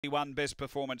One best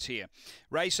performance here.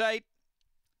 Race 8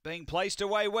 being placed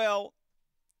away well.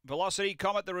 Velocity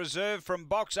Comet, the reserve from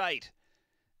box 8.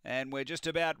 And we're just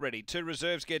about ready. 2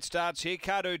 reserves get starts here.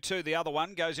 Cardo 2, the other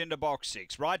one, goes into box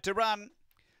 6. Right to run.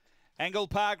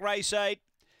 Angle-Park Race 8.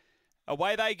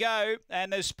 Away they go,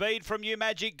 and there's speed from You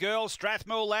Magic Girl,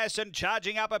 Strathmore Lass, and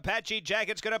charging up Apache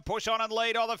Jacket's going to push on and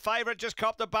lead. Oh, the favourite just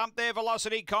copped a bump there,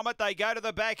 Velocity Comet. They go to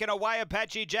the back and away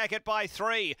Apache Jacket by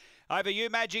 3. Over You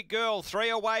Magic Girl, 3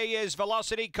 away is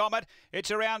Velocity Comet. It's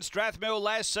around Strathmore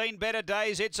Lass, seen better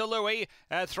days. It's a Louis.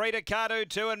 3 to Cardo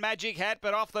 2 and Magic Hat,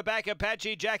 but off the back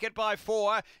Apache Jacket by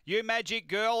 4. You Magic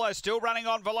Girl are still running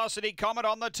on Velocity Comet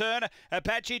on the turn.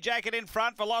 Apache Jacket in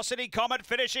front, Velocity Comet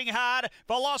finishing hard.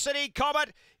 Velocity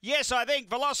Comet, yes, I think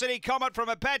Velocity Comet from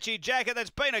Apache Jacket. That's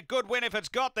been a good win if it's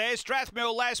got there.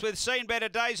 Strathmore Lass with Seen Better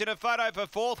Days in a photo for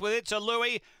 4th with It's a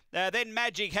Louis. Then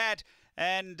Magic Hat.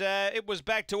 And it was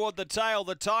back toward the tail.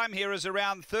 The time here is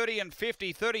around 30 and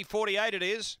 50, 30:48 it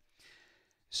is.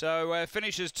 So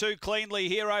finishes 2 cleanly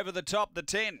here over the top, the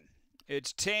 10.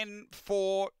 It's 10,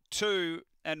 4, 2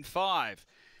 and 5.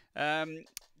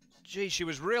 Gee, she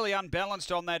was really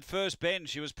unbalanced on that first bend.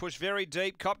 She was pushed very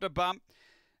deep, copped a bump,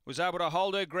 was able to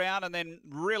hold her ground and then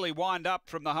really wind up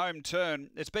from the home turn.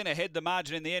 It's been ahead the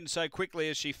margin in the end so quickly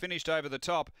as she finished over the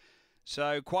top.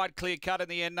 So quite clear cut in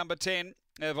the end, number 10.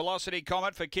 Velocity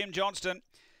Comet for Kim Johnston.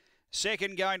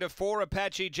 Second going to 4,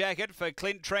 Apache Jacket for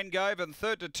Clint Trengove. And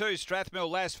third to 2, Strathmore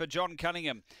Lass for John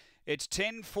Cunningham. It's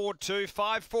 10, 4, 2,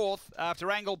 5, 4th after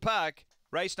Angle Park,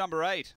 race number 8.